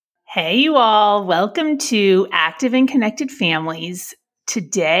Hey, you all. Welcome to Active and Connected Families.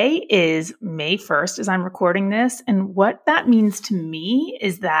 Today is May 1st as I'm recording this. And what that means to me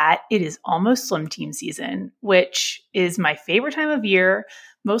is that it is almost swim team season, which is my favorite time of year,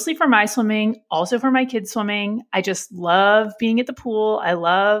 mostly for my swimming, also for my kids' swimming. I just love being at the pool. I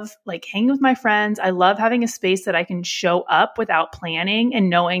love hanging with my friends. I love having a space that I can show up without planning and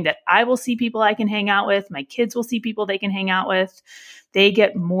knowing that I will see people I can hang out with. My kids will see people they can hang out with. They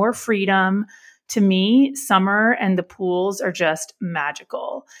get more freedom. To me, summer and the pools are just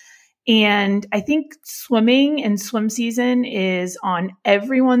magical. And I think swimming and swim season is on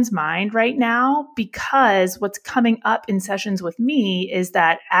everyone's mind right now because what's coming up in sessions with me is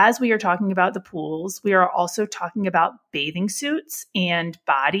that as we are talking about the pools, we are also talking about bathing suits and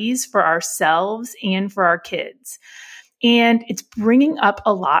bodies for ourselves and for our kids. And it's bringing up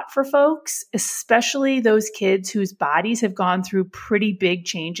a lot for folks, especially those kids whose bodies have gone through pretty big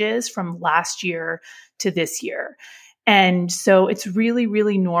changes from last year to this year. And so it's really,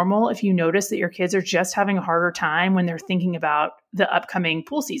 really normal if you notice that your kids are just having a harder time when they're thinking about the upcoming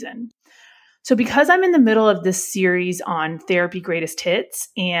pool season. So because I'm in the middle of this series on therapy greatest hits,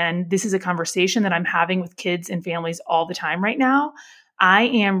 and this is a conversation that I'm having with kids and families all the time right now, I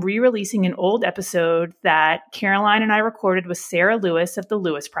am re-releasing an old episode that Caroline and I recorded with Sarah Lewis of the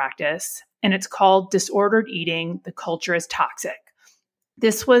Lewis Practice, and it's called Disordered Eating, The Culture is Toxic.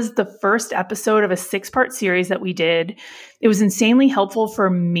 This was the first episode of a 6-part series that we did. It was insanely helpful for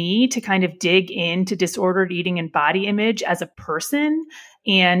me to kind of dig into disordered eating and body image as a person.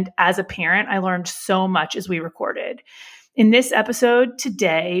 And as a parent, I learned so much as we recorded. In this episode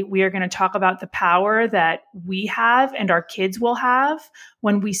today, we are going to talk about the power that we have and our kids will have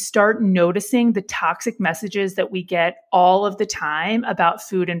when we start noticing the toxic messages that we get all of the time about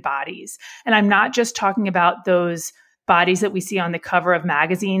food and bodies. And I'm not just talking about those bodies that we see on the cover of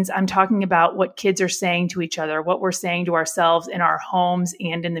magazines. I'm talking about what kids are saying to each other, what we're saying to ourselves in our homes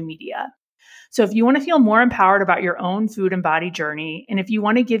and in the media. So if you want to feel more empowered about your own food and body journey, and if you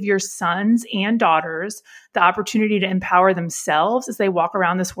want to give your sons and daughters the opportunity to empower themselves as they walk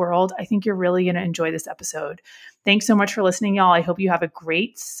around this world, I think you're really going to enjoy this episode. Thanks so much for listening, y'all. I hope you have a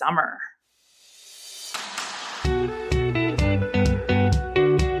great summer.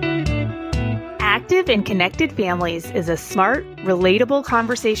 Active and Connected Families is a smart, relatable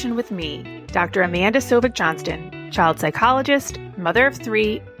conversation with me, Dr. Amanda Sovic Johnston, child psychologist, mother of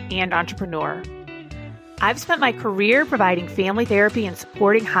 3, and entrepreneur. I've spent my career providing family therapy and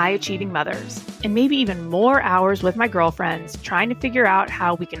supporting high-achieving mothers, and maybe even more hours with my girlfriends trying to figure out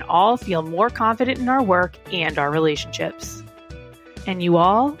how we can all feel more confident in our work and our relationships. And you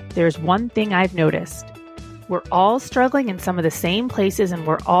all, there's one thing I've noticed. We're all struggling in some of the same places, and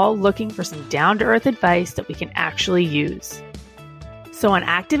we're all looking for some down-to-earth advice that we can actually use. So on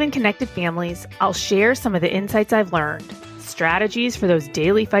Active and Connected Families, I'll share some of the insights I've learned, strategies for those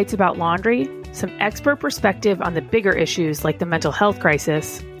daily fights about laundry, some expert perspective on the bigger issues like the mental health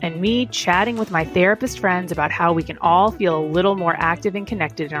crisis, and me chatting with my therapist friends about how we can all feel a little more active and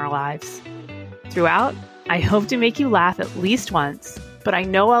connected in our lives. Throughout, I hope to make you laugh at least once, but I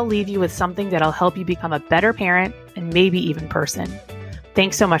know I'll leave you with something that'll help you become a better parent and maybe even person.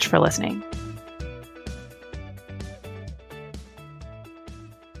 Thanks so much for listening.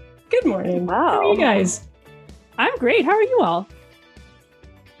 Good morning. Wow. How are you guys? I'm great. How are you all?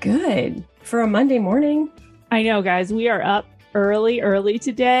 Good. For a Monday morning. I know, guys. We are up early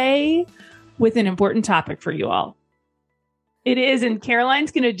today with an important topic for you all. It is, and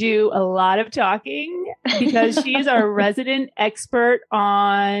Caroline's going to do a lot of talking because she's our resident expert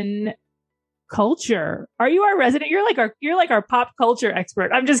on culture. Are you our resident? You're like our pop culture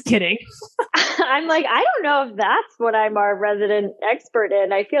expert. I'm just kidding. I'm like, I don't know if that's what I'm our resident expert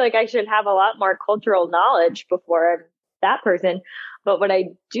in. I feel like I should have a lot more cultural knowledge before I'm that person. But what I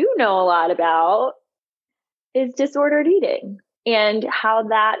do know a lot about is disordered eating and how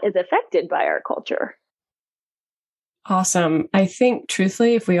that is affected by our culture. Awesome. I think,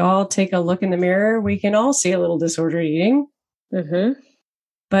 truthfully, if we all take a look in the mirror, we can all see a little disordered eating. Mm-hmm.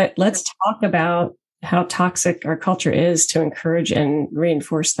 But let's talk about how toxic our culture is to encourage and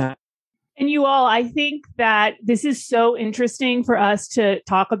reinforce that. And you all, I think that this is so interesting for us to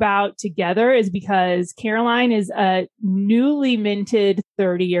talk about together is because Caroline is a newly minted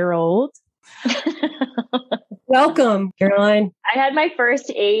 30-year-old. Welcome, Caroline. I had my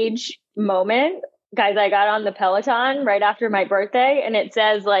first age moment. Guys, I got on the Peloton right after my birthday, and it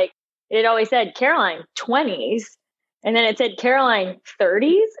says it always said Caroline 20s. And then it said Caroline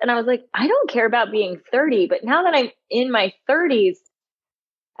 30s. And I was like, I don't care about being 30, but now that I'm in my 30s,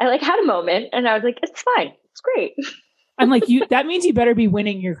 I had a moment and I was like, it's fine. It's great. I'm like, that means you better be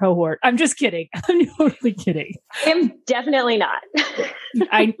winning your cohort. I'm just kidding. I'm totally kidding. I'm definitely not.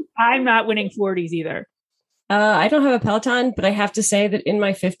 I'm not winning 40s either. I don't have a Peloton, but I have to say that in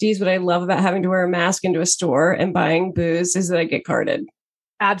my 50s, what I love about having to wear a mask into a store and buying booze is that I get carded.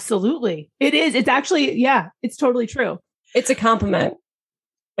 Absolutely. It is. It's actually, yeah, it's totally true. It's a compliment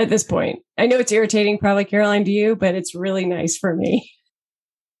at this point. I know it's irritating, probably, Caroline, to you, but it's really nice for me.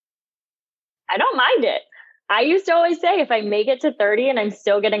 I don't mind it. I used to always say if I make it to 30 and I'm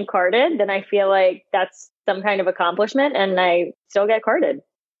still getting carded, then I feel like that's some kind of accomplishment and I still get carded.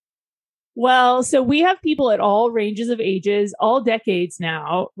 Well, so we have people at all ranges of ages, all decades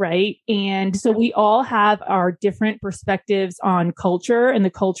now, right? And so we all have our different perspectives on culture and the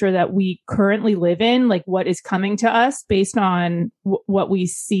culture that we currently live in, like what is coming to us based on what we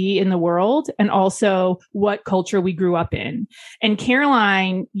see in the world and also what culture we grew up in. And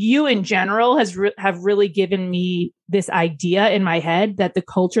Caroline, you in general have really given me this idea in my head that the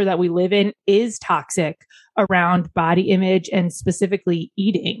culture that we live in is toxic around body image and specifically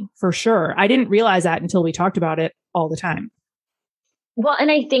eating, for sure. I didn't realize that until we talked about it all the time. Well,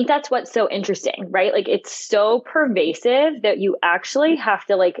 and I think that's what's so interesting, right? Like it's so pervasive that you actually have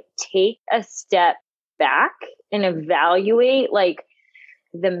to like take a step back and evaluate like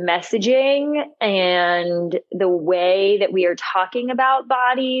the messaging and the way that we are talking about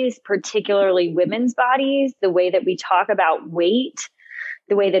bodies, particularly women's bodies, the way that we talk about weight,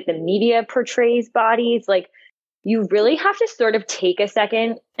 the way that the media portrays bodies. Like you really have to sort of take a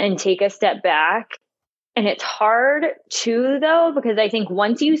second and take a step back. And it's hard too, though, because I think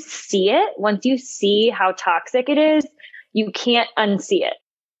once you see how toxic it is, you can't unsee it.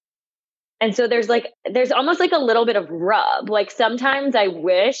 And so there's almost like a little bit of rub. Like sometimes I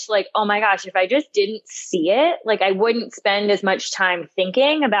wish like, oh my gosh, if I just didn't see it, like I wouldn't spend as much time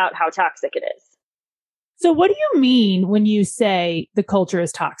thinking about how toxic it is. So what do you mean when you say the culture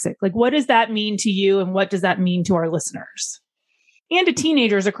is toxic? Like, what does that mean to you? And what does that mean to our listeners and to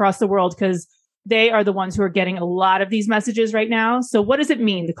teenagers across the world? Because they are the ones who are getting a lot of these messages right now. So what does it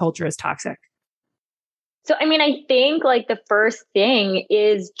mean the culture is toxic? So, I mean, I think like the first thing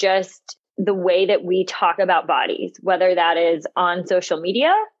is just the way that we talk about bodies, whether that is on social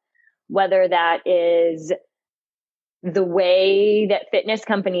media, whether that is the way that fitness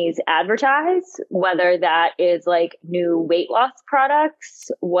companies advertise, whether that is like new weight loss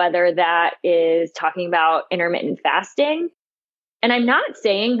products, whether that is talking about intermittent fasting. And I'm not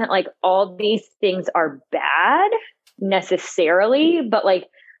saying that like all these things are bad necessarily, but like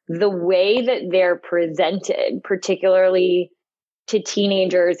the way that they're presented, particularly to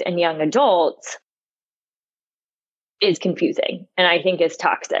teenagers and young adults, is confusing and I think is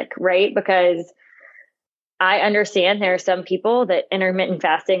toxic, right? Because I understand there are some people that intermittent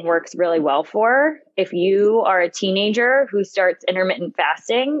fasting works really well for. If you are a teenager who starts intermittent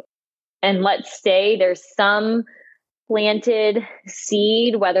fasting, and let's say there's some planted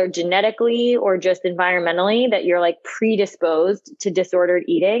seed, whether genetically or just environmentally, that you're like predisposed to disordered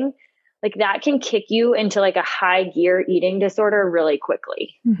eating, like that can kick you into like a high gear eating disorder really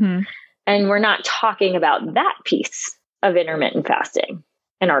quickly. Mm-hmm. And we're not talking about that piece of intermittent fasting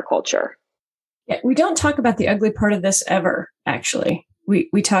in our culture. Yeah, we don't talk about the ugly part of this ever, actually.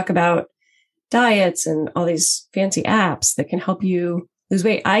 We talk about diets and all these fancy apps that can help you lose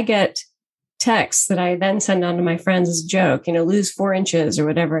weight. I get texts that I then send on to my friends as a joke, lose 4 inches or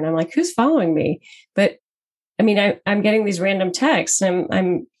whatever. And I'm like, who's following me? But I mean, I'm getting these random texts and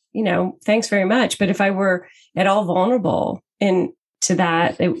I'm thanks very much. But if I were at all vulnerable to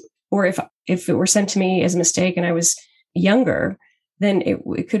that, or if it were sent to me as a mistake and I was younger, then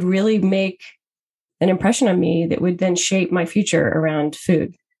it could really make an impression on me that would then shape my future around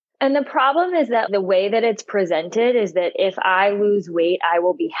food. And the problem is that the way that it's presented is that if I lose weight, I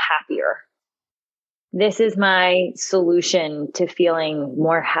will be happier. This is my solution to feeling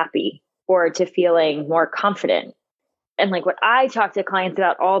more happy or to feeling more confident. And like what I talk to clients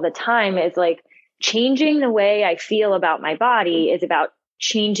about all the time is like changing the way I feel about my body is about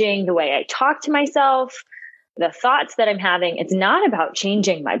changing the way I talk to myself, the thoughts that I'm having. It's not about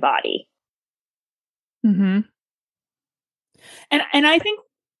changing my body. Mm-hmm. And I think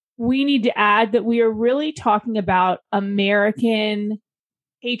we need to add that we are really talking about American,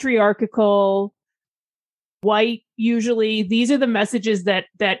 patriarchal, white. Usually these are the messages that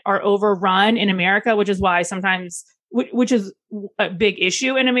are overrun in America, which is why sometimes, which is a big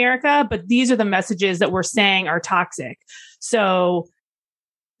issue in America, but these are the messages that we're saying are toxic. So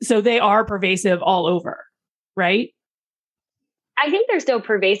they are pervasive all over, right? I think they're so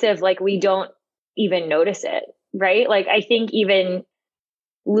pervasive, like we don't even notice it, right? Like I think even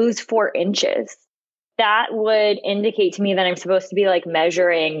lose 4 inches, that would indicate to me that I'm supposed to be like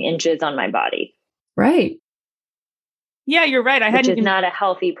measuring inches on my body. Right. Yeah, you're right. Which is not a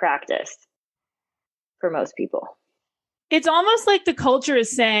healthy practice for most people. It's almost like the culture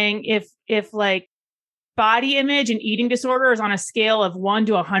is saying if like body image and eating disorder is on a scale of 1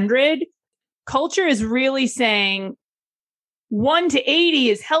 to 100, culture is really saying 1 to 80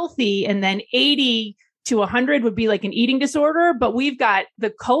 is healthy, and then 80 to 100 would be like an eating disorder. But we've got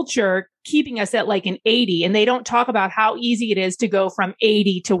the culture keeping us at like an 80, and they don't talk about how easy it is to go from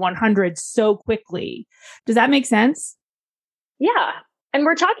 80 to 100 so quickly. Does that make sense? Yeah. And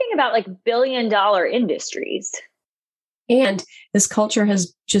we're talking about like billion-dollar industries. And this culture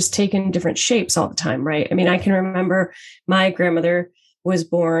has just taken different shapes all the time, right? I mean, I can remember my grandmother was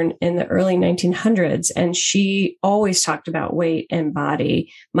born in the early 1900s, and she always talked about weight and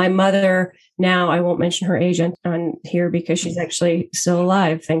body. My mother, now I won't mention her age on here because she's actually still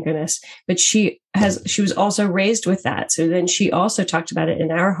alive, thank goodness. But she was also raised with that. So then she also talked about it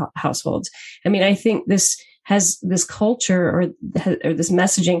in our households. I mean, I think this culture or this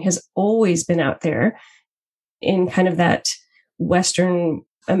messaging has always been out there in kind of that Western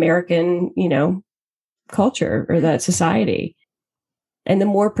American, culture or that society. And the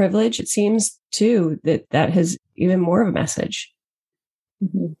more privilege, it seems too, that has even more of a message.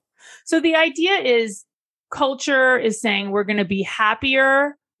 Mm-hmm. So the idea is culture is saying we're going to be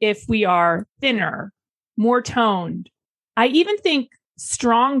happier if we are thinner, more toned. I even think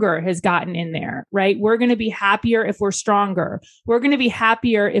stronger has gotten in there, right? We're going to be happier if we're stronger. We're going to be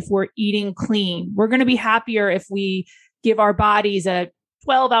happier if we're eating clean. We're going to be happier if we give our bodies a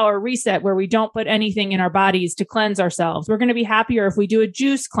 12-hour reset where we don't put anything in our bodies to cleanse ourselves. We're going to be happier if we do a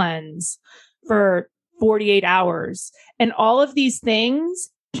juice cleanse for 48 hours. And all of these things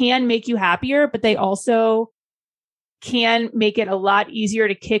can make you happier, but they also can make it a lot easier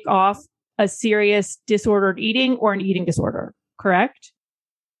to kick off a serious disordered eating or an eating disorder. Correct?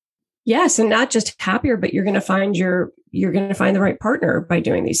 Yes. And not just happier, but you're going to find the right partner by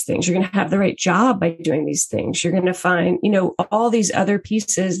doing these things. You're going to have the right job by doing these things. You're going to find, all these other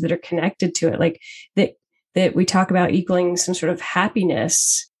pieces that are connected to it, like that we talk about equaling some sort of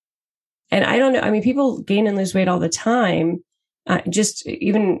happiness. And I don't know. I mean, people gain and lose weight all the time. Just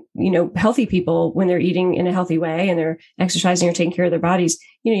even, healthy people, when they're eating in a healthy way and they're exercising or taking care of their bodies,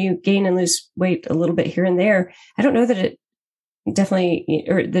 you gain and lose weight a little bit here and there. I don't know that it definitely,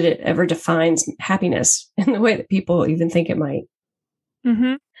 or that it ever defines happiness in the way that people even think it might.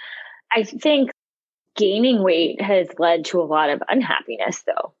 Mm-hmm. I think gaining weight has led to a lot of unhappiness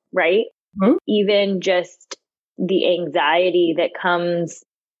though, right? Mm-hmm. Even just the anxiety that comes.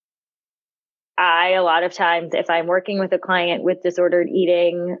 A lot of times, if I'm working with a client with disordered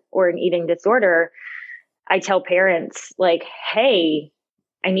eating or an eating disorder, I tell parents like, hey,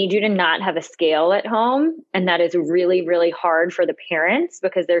 I need you to not have a scale at home. And that is really, really hard for the parents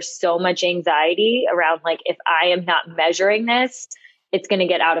because there's so much anxiety around like, if I am not measuring this, it's going to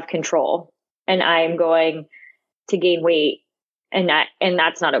get out of control and I am going to gain weight and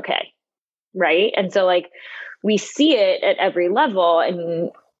that's not okay. Right. And so like we see it at every level, and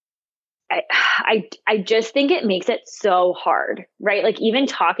I just think it makes it so hard, right? Like even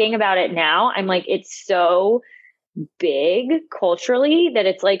talking about it now, I'm like, it's so big culturally that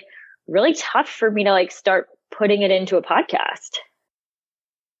it's like really tough for me to like start putting it into a podcast.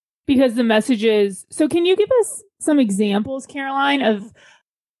 Because the message is, so can you give us some examples, Caroline, of,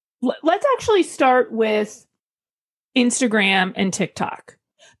 let's actually start with Instagram and TikTok,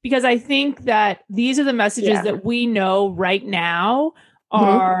 because I think that these are the messages that we know right now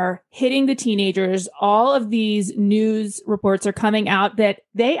are hitting the teenagers. All of these news reports are coming out that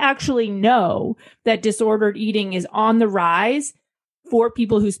they actually know that disordered eating is on the rise for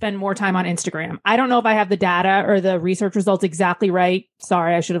people who spend more time on Instagram. I don't know if I have the data or the research results exactly right.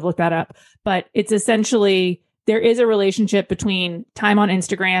 Sorry, I should have looked that up. But it's essentially, there is a relationship between time on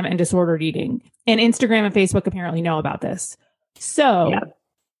Instagram and disordered eating. And Instagram and Facebook apparently know about this. So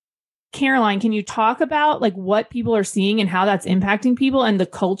Caroline, can you talk about like what people are seeing and how that's impacting people and the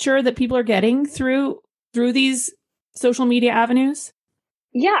culture that people are getting through these social media avenues?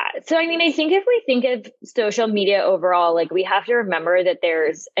 Yeah. So, I mean, I think if we think of social media overall, like we have to remember that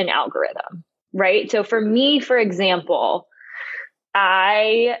there's an algorithm, right? So for me, for example,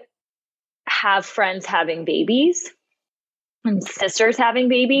 I have friends having babies and sisters having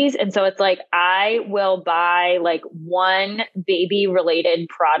babies. And so it's like, I will buy like one baby related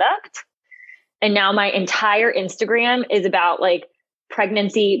product. And now my entire Instagram is about like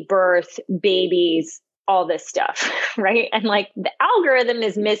pregnancy, birth, babies, all this stuff. Right. And like the algorithm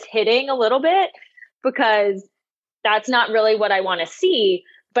is mishitting a little bit because that's not really what I want to see.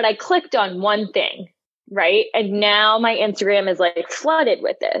 But I clicked on one thing right? And now my Instagram is like flooded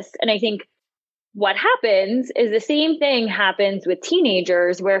with this. And I think what happens is the same thing happens with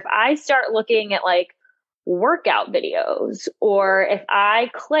teenagers, where if I start looking at like workout videos, or if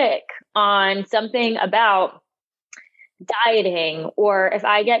I click on something about dieting, or if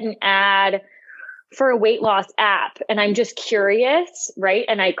I get an ad for a weight loss app and I'm just curious, right?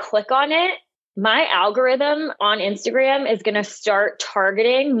 And I click on it, my algorithm on Instagram is going to start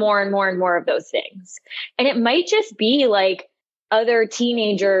targeting more and more and more of those things. And it might just be like other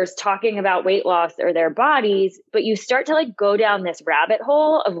teenagers talking about weight loss or their bodies, but you start to like go down this rabbit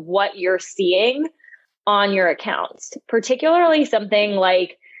hole of what you're seeing on your accounts, particularly something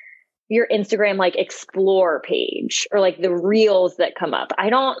like your Instagram, like explore page, or like the reels that come up.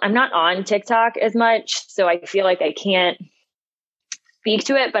 I'm not on TikTok as much, so I feel like I can't speak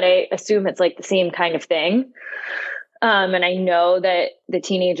to it, but I assume it's like the same kind of thing. And I know that the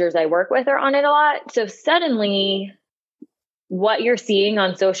teenagers I work with are on it a lot. So suddenly what you're seeing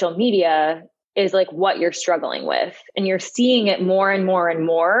on social media is like what you're struggling with. And you're seeing it more and more and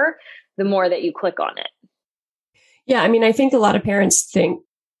more, the more that you click on it. Yeah. I mean, I think a lot of parents think,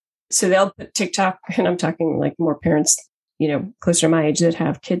 so they'll put TikTok, and I'm talking like more parents, closer to my age that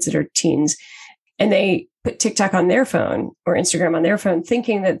have kids that are teens, and they put TikTok on their phone or Instagram on their phone,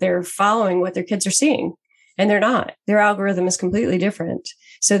 thinking that they're following what their kids are seeing. And they're not. Their algorithm is completely different.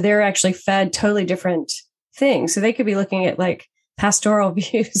 So they're actually fed totally different things. So they could be looking at like pastoral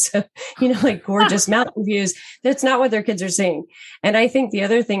views of, like gorgeous mountain views. That's not what their kids are seeing. And I think the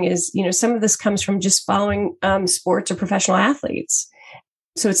other thing is, some of this comes from just following sports or professional athletes.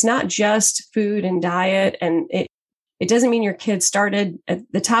 So it's not just food and diet, and it doesn't mean your kid started at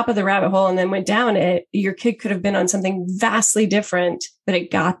the top of the rabbit hole and then went down it. Your kid could have been on something vastly different, but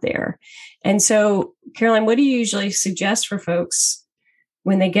it got there. And so, Caroline, what do you usually suggest for folks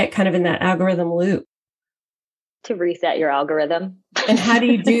when they get kind of in that algorithm loop? To reset your algorithm. And how do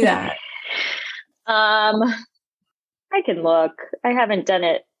you do that? I can look. I haven't done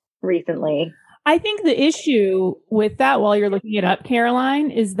it recently. I think the issue with that, while you're looking it up,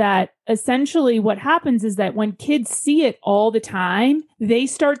 Caroline, is that essentially what happens is that when kids see it all the time, they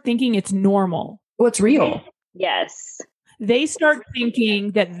start thinking it's normal. Well, it's real. Yes. They start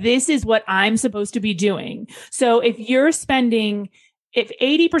thinking that this is what I'm supposed to be doing. So if 80%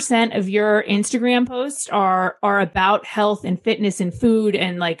 of your Instagram posts are about health and fitness and food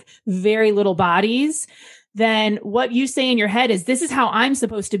and like very little bodies, then what you say in your head is, this is how I'm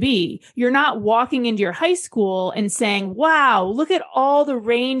supposed to be. You're not walking into your high school and saying, wow, look at all the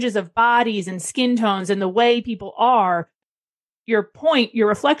ranges of bodies and skin tones and the way people are. Your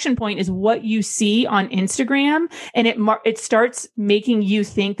reflection point is what you see on Instagram. And it starts making you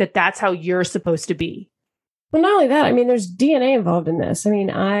think that that's how you're supposed to be. Well, not only that, I mean, there's DNA involved in this. I mean,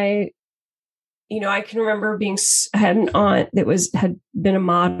 I can remember had an aunt that had been a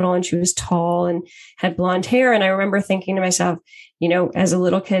model, and she was tall and had blonde hair. And I remember thinking to myself, as a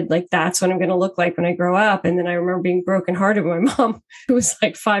little kid, like, that's what I'm going to look like when I grow up. And then I remember being brokenhearted when my mom, who was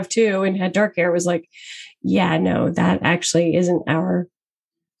like 5'2" and had dark hair, was like, yeah, no, that actually isn't our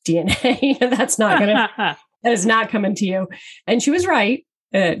DNA. That is not coming to you. And she was right.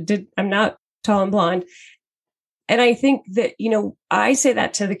 I'm not tall and blonde. And I think that, I say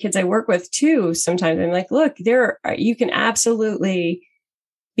that to the kids I work with too. Sometimes I'm like, look, you can absolutely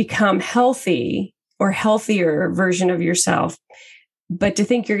become healthy or healthier version of yourself. But to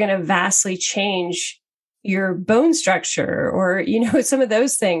think you're going to vastly change your bone structure or, some of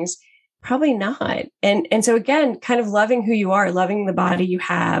those things, probably not. And so again, kind of loving who you are, loving the body you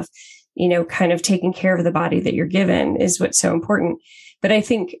have, kind of taking care of the body that you're given is what's so important. But I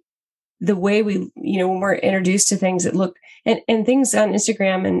think the way we, when we're introduced to things that look and things on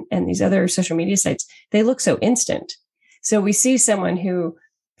Instagram and these other social media sites, they look so instant. So we see someone who,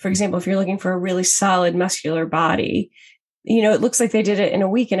 for example, if you're looking for a really solid muscular body, it looks like they did it in a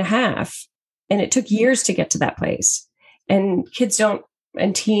week and a half, and it took years to get to that place. And kids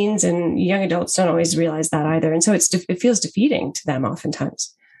and teens and young adults don't always realize that either. And so it feels defeating to them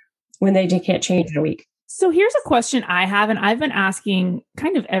oftentimes when they can't change in a week. So here's a question I have, and I've been asking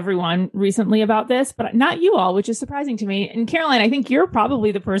kind of everyone recently about this, but not you all, which is surprising to me. And Caroline, I think you're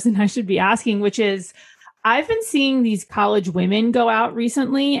probably the person I should be asking, which is, I've been seeing these college women go out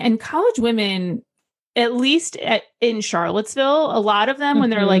recently, and college women, at least in Charlottesville, a lot of them, when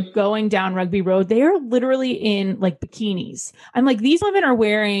they're like going down Rugby Road, they are literally in like bikinis. I'm like, these women are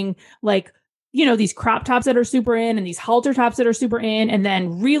wearing like, these crop tops that are super in and these halter tops that are super in, and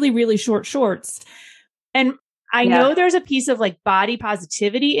then really, really short shorts. And I know there's a piece of like body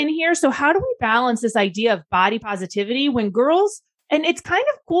positivity in here. So how do we balance this idea of body positivity when girls And it's kind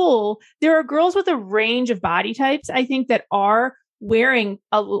of cool. There are girls with a range of body types, I think, that are wearing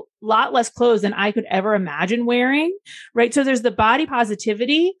a lot less clothes than I could ever imagine wearing, right? So there's the body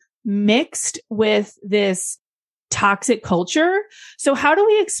positivity mixed with this toxic culture. So how do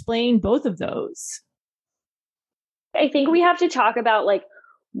we explain both of those? I think we have to talk about like,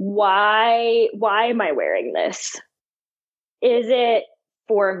 why am I wearing this? Is it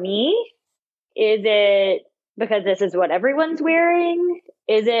for me? Is it because this is what everyone's wearing?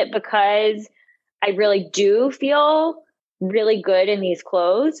 Is it because I really do feel really good in these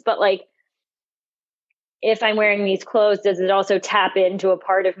clothes? But like, if I'm wearing these clothes, does it also tap into a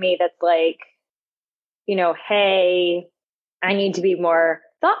part of me that's like, you know, hey, I need to be more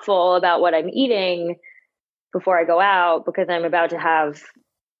thoughtful about what I'm eating before I go out because I'm about to have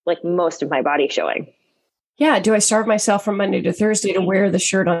like most of my body showing. Yeah. Do I starve myself from Monday to Thursday to wear the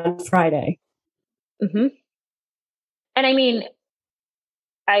shirt on Friday? Mm-hmm. And I mean,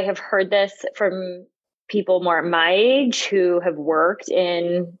 I have heard this from people more my age who have worked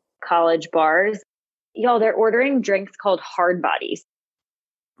in college bars. Y'all, they're ordering drinks called hard bodies.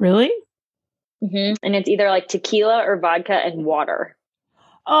 Really? Mm-hmm. And it's either like tequila or vodka and water.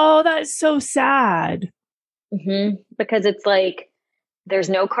 Oh, that's so sad. Mm-hmm. Because it's like, there's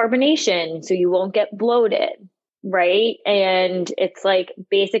no carbonation, so you won't get bloated, right? And it's like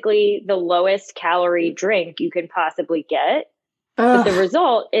basically the lowest calorie drink you can possibly get. But the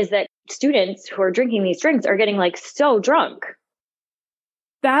result is that students who are drinking these drinks are getting like so drunk.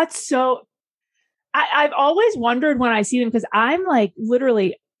 That's so, I've always wondered when I see them, because I'm like,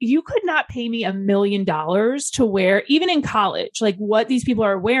 literally, you could not pay me $1 million to wear, even in college, like what these people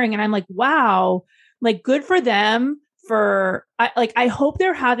are wearing. And I'm like, wow, like good for them. I hope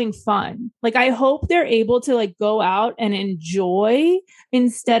they're having fun. Like, I hope they're able to like go out and enjoy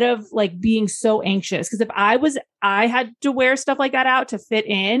instead of like being so anxious. Cause if I had to wear stuff like that out to fit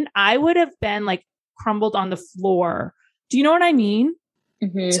in, I would have been like crumbled on the floor. Do you know what I mean?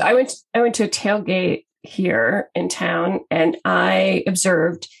 Mm-hmm. So I went to a tailgate here in town, and I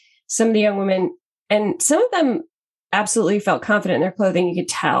observed some of the young women, and some of them absolutely felt confident in their clothing. You could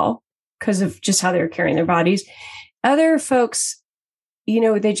tell because of just how they were carrying their bodies. Other folks, you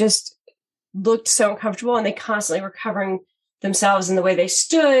know, they just looked so uncomfortable, and they constantly were covering themselves in the way they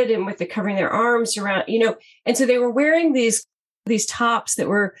stood and with the covering their arms around, you know, and so they were wearing these tops that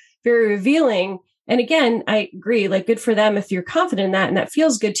were very revealing. And again, I agree, like good for them if you're confident in that and that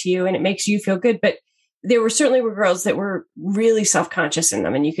feels good to you and it makes you feel good. But there certainly were girls that were really self-conscious in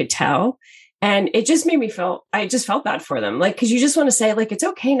them, and you could tell. And it just made me I just felt bad for them. Like, cause you just want to say like, it's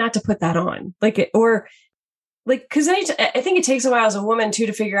okay not to put that on. Like, cause I think it takes a while as a woman too,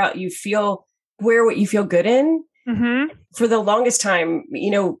 to figure out wear what you feel good in. Mm-hmm. For the longest time, you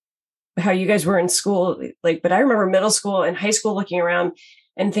know, how you guys were in school, like, but I remember middle school and high school looking around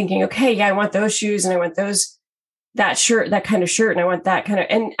and thinking, okay, yeah, I want those shoes and I want that shirt, that kind of shirt. And I want that kind of,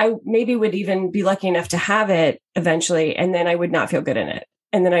 and I maybe would even be lucky enough to have it eventually. And then I would not feel good in it.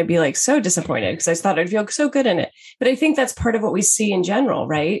 And then I'd be like so disappointed because I thought I'd feel so good in it. But I think that's part of what we see in general,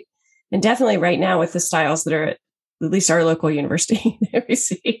 right? And definitely right now with the styles that are at least our local university that we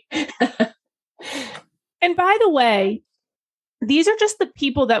see. And by the way, these are just the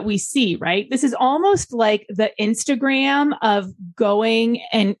people that we see, right? This is almost like the Instagram of going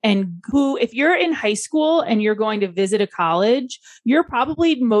and who, if you're in high school and you're going to visit a college, you're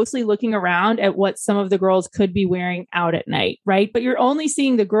probably mostly looking around at what some of the girls could be wearing out at night, right? But you're only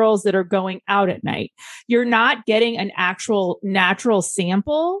seeing the girls that are going out at night. You're not getting an actual natural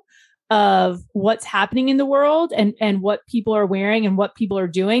sample of what's happening in the world and what people are wearing and what people are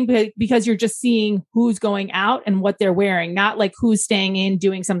doing, because you're just seeing who's going out and what they're wearing, not like who's staying in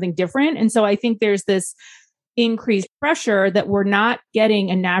doing something different. And so I think there's this increased pressure that we're not getting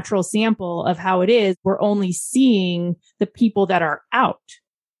a natural sample of how it is. We're only seeing the people that are out.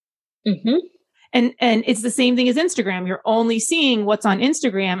 Mm-hmm. And it's the same thing as Instagram. You're only seeing what's on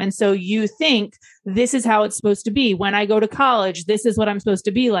Instagram. And so you think this is how it's supposed to be. When I go to college, this is what I'm supposed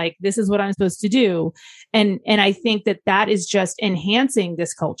to be like. This is what I'm supposed to do. And I think that is just enhancing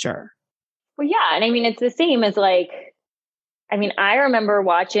this culture. Well, yeah. And I mean, it's the same as like, I mean, I remember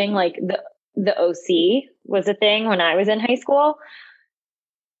watching like the OC was a thing when I was in high school.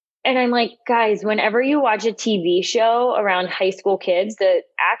 And I'm like, guys, whenever you watch a TV show around high school kids, the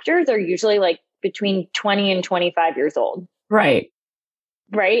actors are usually like between 20 and 25 years old. Right.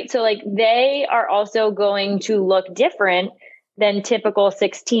 Right. So like they are also going to look different than typical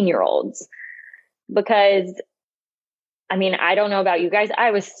 16-year-olds because I mean, I don't know about you guys.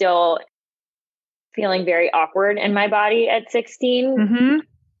 I was still feeling very awkward in my body at 16. Mm-hmm.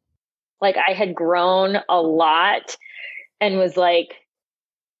 Like I had grown a lot and was like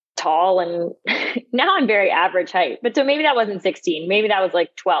tall, and now I'm very average height. But so maybe that wasn't 16, maybe that was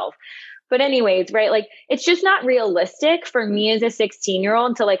like 12. But anyways, right? Like it's just not realistic for me as a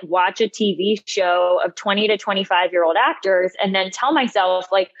 16-year-old to like watch a TV show of 20 to 25-year-old actors and then tell myself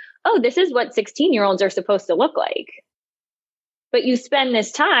like, oh, this is what 16-year-olds are supposed to look like. But you spend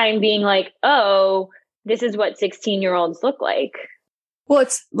this time being like, oh, this is what 16-year-olds look like. Well,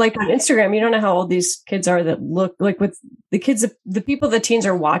 it's like on Instagram, you don't know how old these kids are that look like with the kids, the people the teens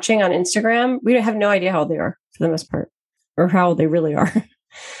are watching on Instagram. We have no idea how old they are for the most part or how old they really are.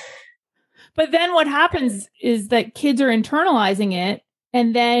 But then what happens is that kids are internalizing it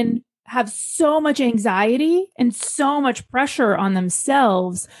and then have so much anxiety and so much pressure on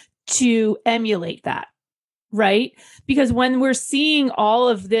themselves to emulate that, right? Because when we're seeing all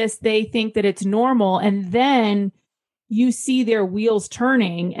of this, they think that it's normal. And then you see their wheels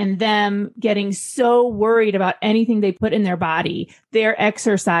turning and them getting so worried about anything they put in their body, their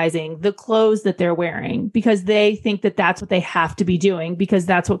exercising, the clothes that they're wearing, because they think that that's what they have to be doing because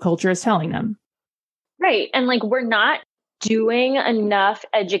that's what culture is telling them. Right. And like, we're not doing enough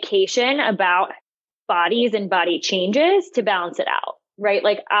education about bodies and body changes to balance it out, right?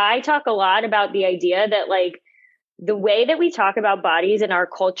 Like I talk a lot about the idea that like the way that we talk about bodies in our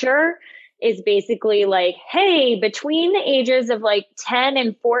culture is basically like, hey, between the ages of like 10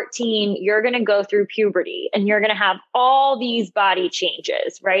 and 14, you're going to go through puberty and you're going to have all these body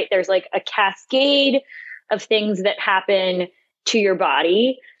changes, right? There's like a cascade of things that happen to your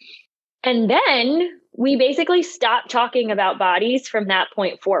body. And then we basically stop talking about bodies from that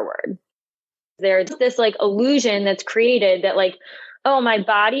point forward. There's this like illusion that's created that like, oh, my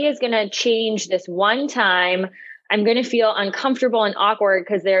body is going to change this one time. I'm going to feel uncomfortable and awkward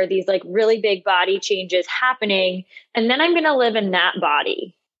because there are these like really big body changes happening. And then I'm going to live in that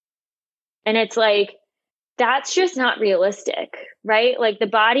body. And it's like, that's just not realistic, right? Like the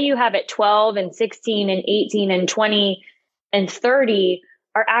body you have at 12 and 16 and 18 and 20 and 30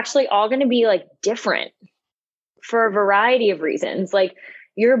 are actually all going to be like different for a variety of reasons. Like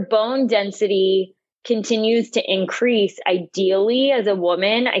your bone density continues to increase ideally as a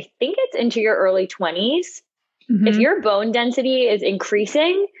woman. I think it's into your early 20s. Mm-hmm. If your bone density is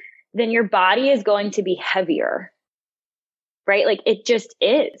increasing, then your body is going to be heavier, right? Like it just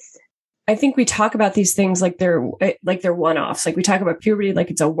is. I think we talk about these things like they're one-offs. Like we talk about puberty like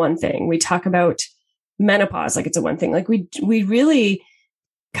it's a one thing. We talk about menopause like it's a one thing. Like we really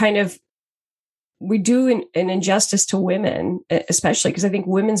kind of, we do an injustice to women, especially because I think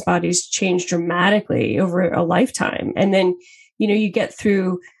women's bodies change dramatically over a lifetime. And then, you know, you get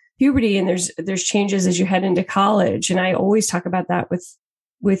through puberty and there's changes as you head into college. And I always talk about that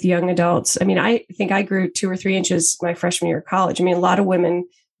with young adults. I mean, I think I grew 2 or 3 inches my freshman year of college. I mean, a lot of women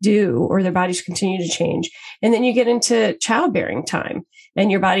do, or their bodies continue to change. And then you get into childbearing time and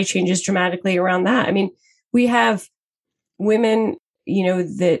your body changes dramatically around that. I mean, we have women, you know,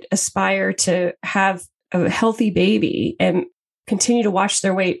 that aspire to have a healthy baby and continue to watch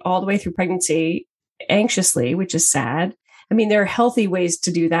their weight all the way through pregnancy anxiously, which is sad. I mean, there are healthy ways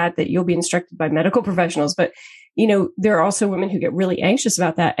to do that you'll be instructed by medical professionals, but you know, there are also women who get really anxious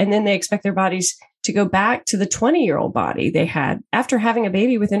about that. And then they expect their bodies to go back to the 20-year-old body they had after having a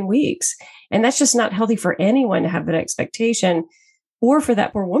baby within weeks. And that's just not healthy for anyone to have that expectation or for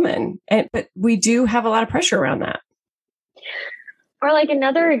that poor woman. But we do have a lot of pressure around that. Or like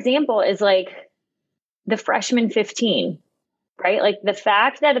another example is like the freshman 15, right? Like the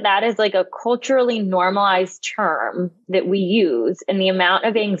fact that that is like a culturally normalized term that we use and the amount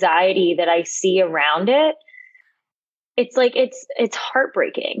of anxiety that I see around it, it's like, it's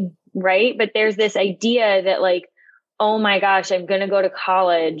heartbreaking, right? But there's this idea that like, oh my gosh, I'm going to go to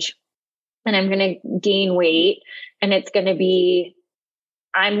college and I'm going to gain weight and it's going to be,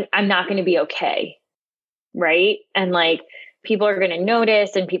 I'm not going to be okay. Right. And like, people are going to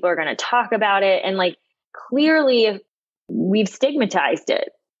notice and people are going to talk about it. And like, clearly we've stigmatized it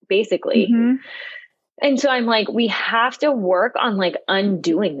basically. Mm-hmm. And so I'm like, we have to work on like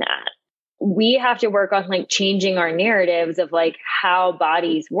undoing that. We have to work on like changing our narratives of like how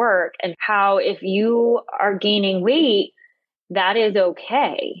bodies work and how if you are gaining weight, that is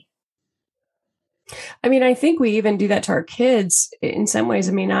okay. I mean, I think we even do that to our kids in some ways.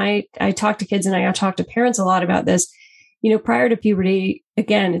 I mean, I talk to kids and I talk to parents a lot about this. You know, prior to puberty,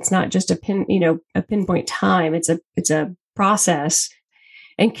 again, it's not just a pinpoint time. It's a process.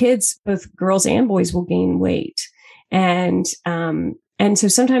 And kids, both girls and boys, will gain weight. And so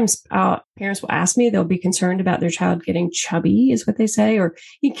sometimes parents will ask me, they'll be concerned about their child getting chubby, is what they say. Or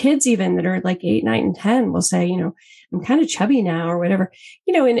kids even that are like 8, 9, and 10 will say, you know, I'm kind of chubby now or whatever,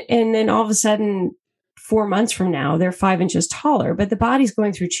 you know, and then all of a sudden 4 months from now, they're 5 inches taller, but the body's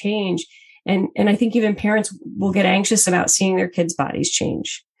going through change. And I think even parents will get anxious about seeing their kids' bodies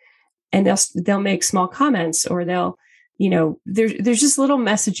change, and they'll make small comments, or they'll, there's just little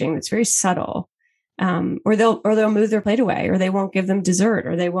messaging that's very subtle. Or they'll move their plate away, or they won't give them dessert,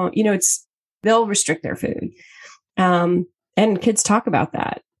 or they won't, they'll restrict their food. And kids talk about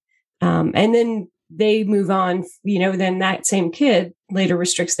that. And then they move on, then that same kid later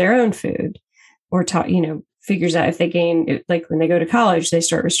restricts their own food, or figures out if they gain, like when they go to college, they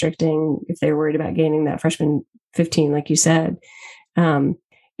start restricting if they're worried about gaining that freshman 15, like you said. And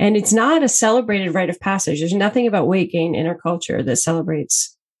it's not a celebrated rite of passage. There's nothing about weight gain in our culture that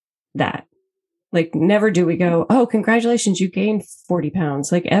celebrates that. Like, never do we go, oh, congratulations, you gained 40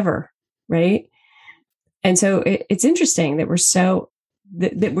 pounds, like, ever. Right. And so it's interesting that we're so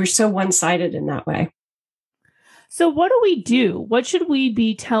one-sided in that way. So what do we do? What should we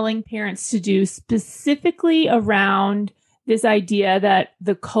be telling parents to do specifically around this idea that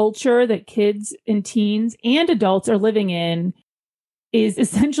the culture that kids and teens and adults are living in is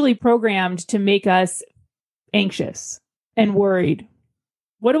essentially programmed to make us anxious and worried?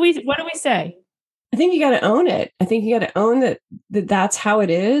 What do we say? I think you got to own it. I think you got to own that that's how it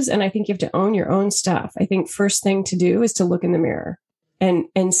is. And I think you have to own your own stuff. I think first thing to do is to look in the mirror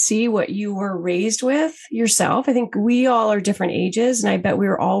and see what you were raised with yourself. I think we all are different ages, and I bet we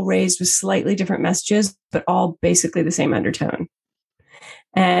were all raised with slightly different messages, but all basically the same undertone.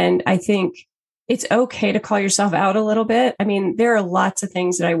 And I think it's okay to call yourself out a little bit. I mean, there are lots of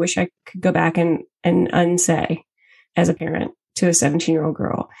things that I wish I could go back and unsay as a parent to a 17-year-old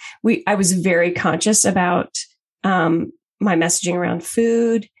girl. I was very conscious about my messaging around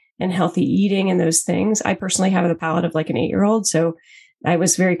food and healthy eating and those things. I personally have the palate of like an 8-year-old. So I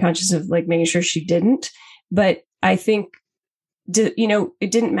was very conscious of like making sure she didn't. But I think,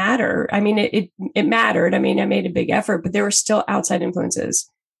 it didn't matter. I mean, it mattered. I mean, I made a big effort, but there were still outside influences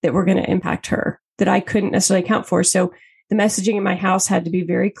that were going to impact her that I couldn't necessarily account for. So the messaging in my house had to be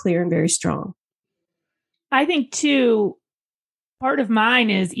very clear and very strong. I think too, part of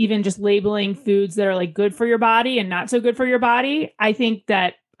mine is even just labeling foods that are like good for your body and not so good for your body. I think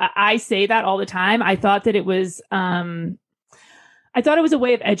that I say that all the time. I thought that it was, a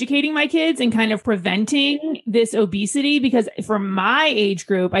way of educating my kids and kind of preventing this obesity, because for my age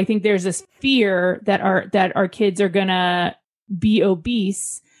group, I think there's this fear that our kids are going to be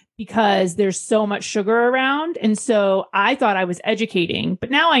obese because there's so much sugar around. And so I thought I was educating, but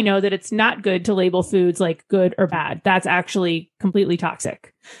now I know that it's not good to label foods like good or bad. That's actually completely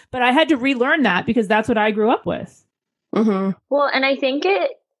toxic. But I had to relearn that because that's what I grew up with. Mm-hmm. Well, and I think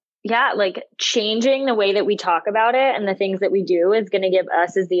like changing the way that we talk about it and the things that we do is going to give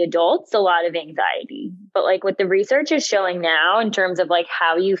us as the adults a lot of anxiety. But like what the research is showing now in terms of like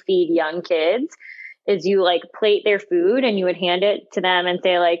how you feed young kids is you like plate their food and you would hand it to them and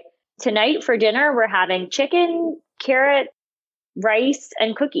say like, tonight for dinner, we're having chicken, carrot, rice,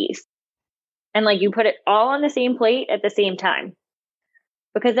 and cookies. And like you put it all on the same plate at the same time,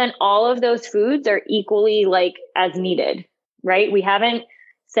 because then all of those foods are equally like as needed, right? We haven't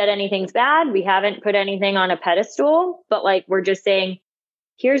said anything's bad. We haven't put anything on a pedestal, but like, we're just saying,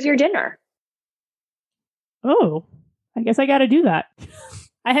 here's your dinner. Oh, I guess I got to do that.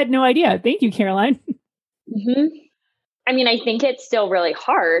 I had no idea. Thank you, Caroline. Mm-hmm. I mean, I think it's still really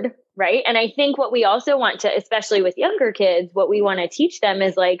hard, right? And I think what we also want to, especially with younger kids, what we want to teach them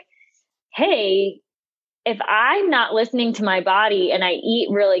is like, hey, if I'm not listening to my body and I eat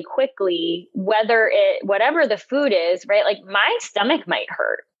really quickly, whatever the food is, right? Like my stomach might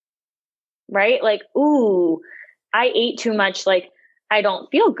hurt, right? Like, ooh, I ate too much. Like I don't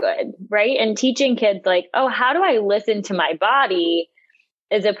feel good, right? And teaching kids like, oh, how do I listen to my body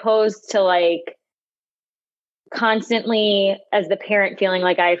as opposed to like constantly as the parent feeling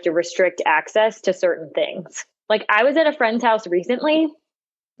like I have to restrict access to certain things. Like I was at a friend's house recently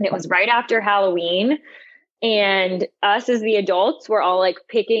and it was right after Halloween. And us as the adults were all like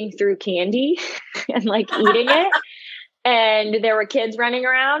picking through candy and like eating it. And there were kids running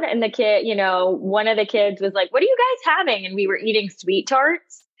around and the kid, one of the kids was like, what are you guys having? And we were eating sweet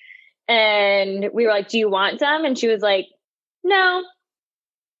tarts and we were like, do you want some? And she was like, no,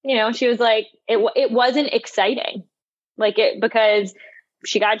 she was like, it wasn't exciting because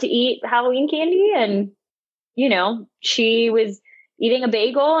she got to eat Halloween candy and, she was eating a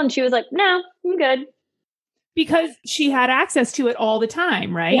bagel and she was like, no, I'm good. Because she had access to it all the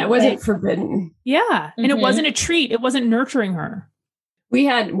time, right? Yeah, it wasn't forbidden. Yeah. Mm-hmm. And it wasn't a treat. It wasn't nurturing her. We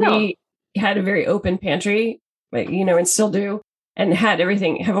had a very open pantry, and still do, and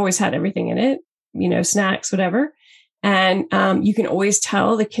have always had everything in it, snacks, whatever. And you can always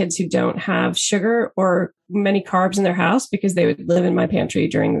tell the kids who don't have sugar or many carbs in their house because they would live in my pantry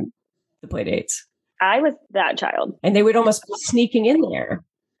during the play dates. I was that child. And they would almost be sneaking in there.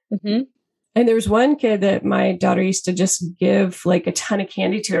 Mm-hmm. And there was one kid that my daughter used to just give like a ton of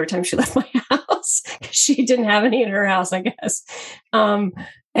candy to every time she left my house. She didn't have any in her house, I guess. And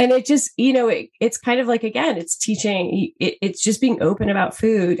it just, it's kind of like, again, it's teaching, it's just being open about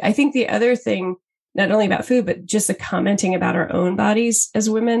food. I think the other thing, not only about food, but just the commenting about our own bodies as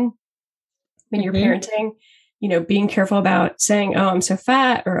women when you're parenting, being careful about saying, oh, I'm so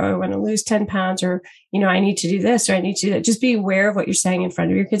fat, or oh, I want to lose 10 pounds, or, I need to do this, or I need to do that. Just be aware of what you're saying in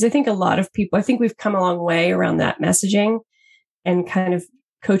front of your kids. I think a lot of people, I think we've come a long way around that messaging and kind of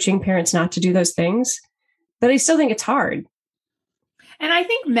coaching parents not to do those things. But I still think it's hard. And I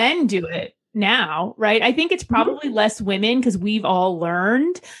think men do it now, right? I think it's probably less women because we've all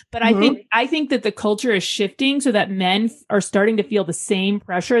learned, but I think that the culture is shifting so that men are starting to feel the same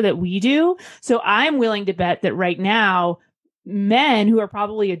pressure that we do. So I'm willing to bet that right now, men who are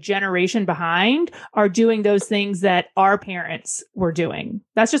probably a generation behind are doing those things that our parents were doing.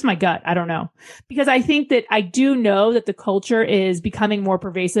 That's just my gut. I don't know. Because I think that I do know that the culture is becoming more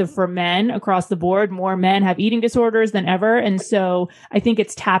pervasive for men across the board. More men have eating disorders than ever. And so I think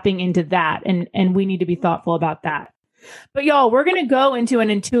it's tapping into that. And we need to be thoughtful about that. But y'all, we're going to go into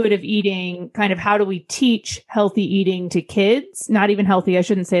an intuitive eating, kind of how do we teach healthy eating to kids? Not even healthy. I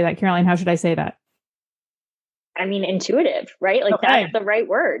shouldn't say that. Caroline, how should I say that? I mean, intuitive, right? Like that's the right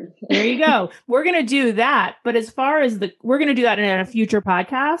word. There you go. We're going to do that. But as far as we're going to do that in a future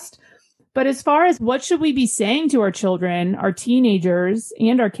podcast. But as far as what should we be saying to our children, our teenagers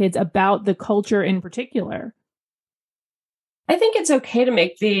and our kids about the culture in particular? I think it's okay to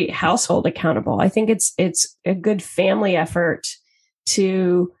make the household accountable. I think it's a good family effort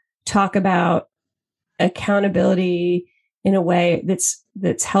to talk about accountability in a way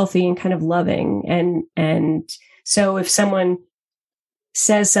that's healthy and kind of loving. And so if someone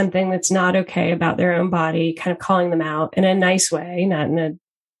says something that's not okay about their own body, kind of calling them out in a nice way, not in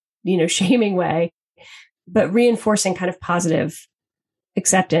a, shaming way, but reinforcing kind of positive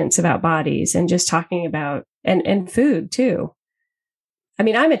acceptance about bodies and just talking about, and food too. I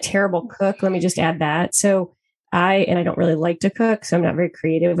mean, I'm a terrible cook. Let me just add that. So I don't really like to cook, so I'm not very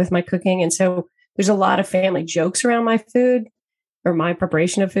creative with my cooking. And so there's a lot of family jokes around my food or my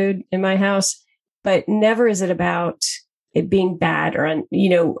preparation of food in my house, but never is it about it being bad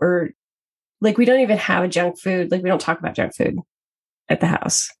or like we don't even have a junk food. Like we don't talk about junk food at the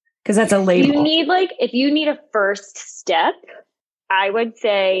house because that's a label. If you need a first step, I would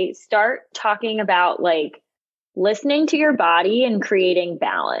say start talking about like listening to your body and creating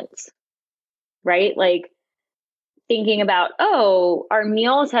balance, right? Like thinking about, our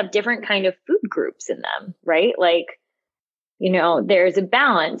meals have different kind of food groups in them, right? Like, there's a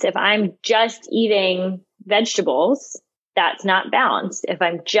balance. If I'm just eating vegetables, that's not balanced. If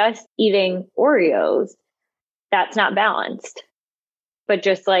I'm just eating Oreos, that's not balanced. But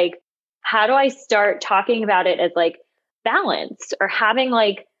just like, how do I start talking about it as like balanced or having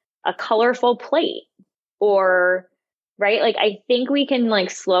like a colorful plate or, right? Like, I think we can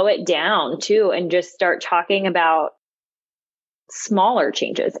like slow it down too and just start talking about smaller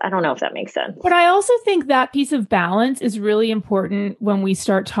changes. I don't know if that makes sense. But I also think that piece of balance is really important when we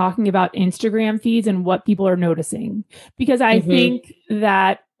start talking about Instagram feeds and what people are noticing. Because I think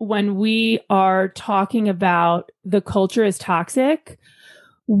that when we are talking about the culture is toxic,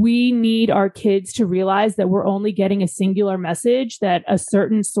 we need our kids to realize that we're only getting a singular message, that a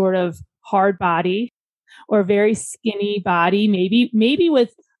certain sort of hard body or very skinny body, maybe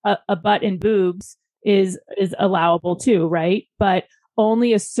with a butt and boobs, is allowable too, right? But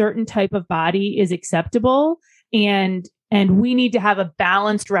only a certain type of body is acceptable. And we need to have a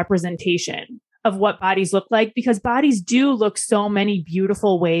balanced representation of what bodies look like, because bodies do look so many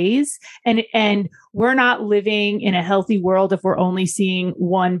beautiful ways. And we're not living in a healthy world if we're only seeing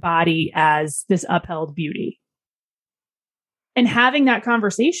one body as this upheld beauty. And having that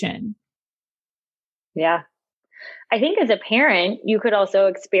conversation. Yeah. I think as a parent, you could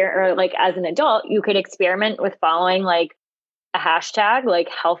also or like as an adult, you could experiment with following like a hashtag like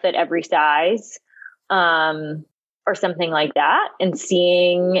health at every size, or something like that, and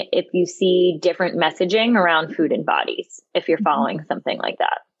seeing if you see different messaging around food and bodies, if you're following something like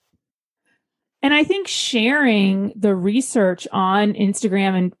that. And I think sharing the research on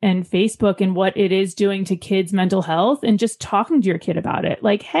Instagram and Facebook and what it is doing to kids' mental health, and just talking to your kid about it.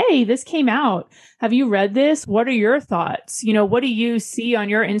 Like, hey, this came out. Have you read this? What are your thoughts? What do you see on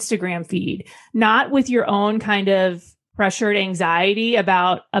your Instagram feed? Not with your own kind of pressured anxiety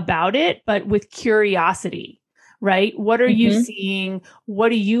about it, but with curiosity, right? What are you seeing? What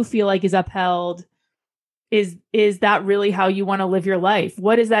do you feel like is upheld? Is that really how you want to live your life?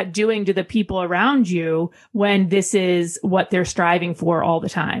 What is that doing to the people around you when this is what they're striving for all the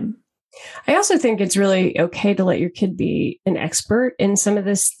time? I also think it's really okay to let your kid be an expert in some of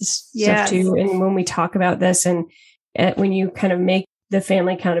this stuff too. And when we talk about this and when you kind of make the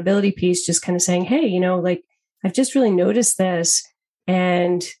family accountability piece, just kind of saying, hey, like I've just really noticed this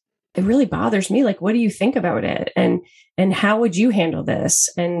and it really bothers me. Like, what do you think about it? And how would you handle this?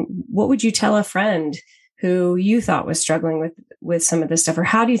 And what would you tell a friend who you thought was struggling with some of this stuff? Or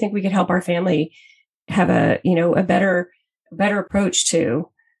how do you think we could help our family have a better approach to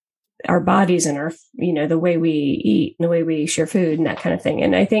our bodies and our, the way we eat and the way we share food and that kind of thing.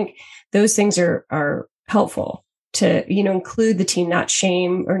 And I think those things are helpful to, include the teen, not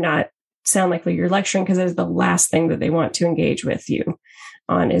shame or not sound like you're lecturing, because that is the last thing that they want to engage with you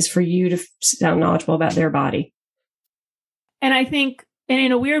on, is for you to sound knowledgeable about their body. And I think, and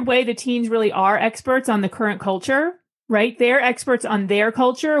in a weird way, the teens really are experts on the current culture, right? They're experts on their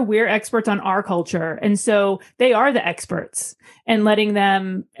culture. We're experts on our culture. And so they are the experts, and letting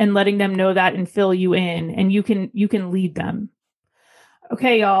them know that and fill you in, and you can lead them.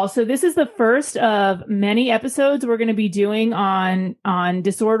 Okay, y'all. So this is the first of many episodes we're going to be doing on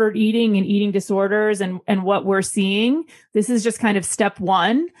disordered eating and eating disorders and what we're seeing. This is just kind of step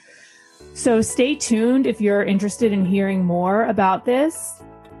one. So stay tuned if you're interested in hearing more about this.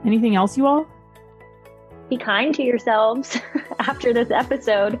 Anything else, you all? Be kind to yourselves after this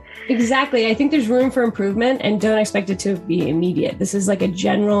episode. Exactly. I think there's room for improvement, and don't expect it to be immediate. This is like a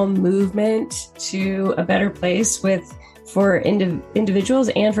general movement to a better place for individuals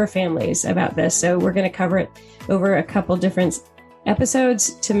and for families about this. So we're going to cover it over a couple different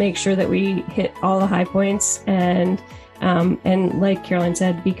episodes to make sure that we hit all the high points. And like Caroline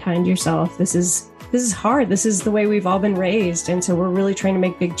said, be kind to yourself. This is hard. This is the way we've all been raised. And so we're really trying to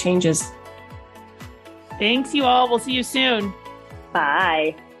make big changes. Thanks, you all. We'll see you soon.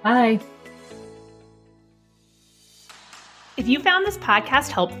 Bye. Bye. If you found this podcast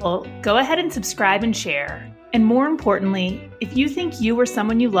helpful, go ahead and subscribe and share. And more importantly, if you think you or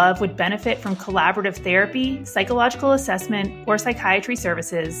someone you love would benefit from collaborative therapy, psychological assessment, or psychiatry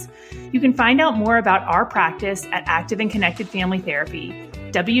services, you can find out more about our practice at Active and Connected Family Therapy,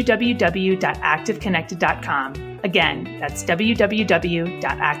 www.activeconnected.com. Again, that's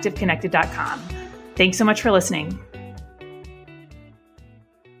www.activeconnected.com. Thanks so much for listening.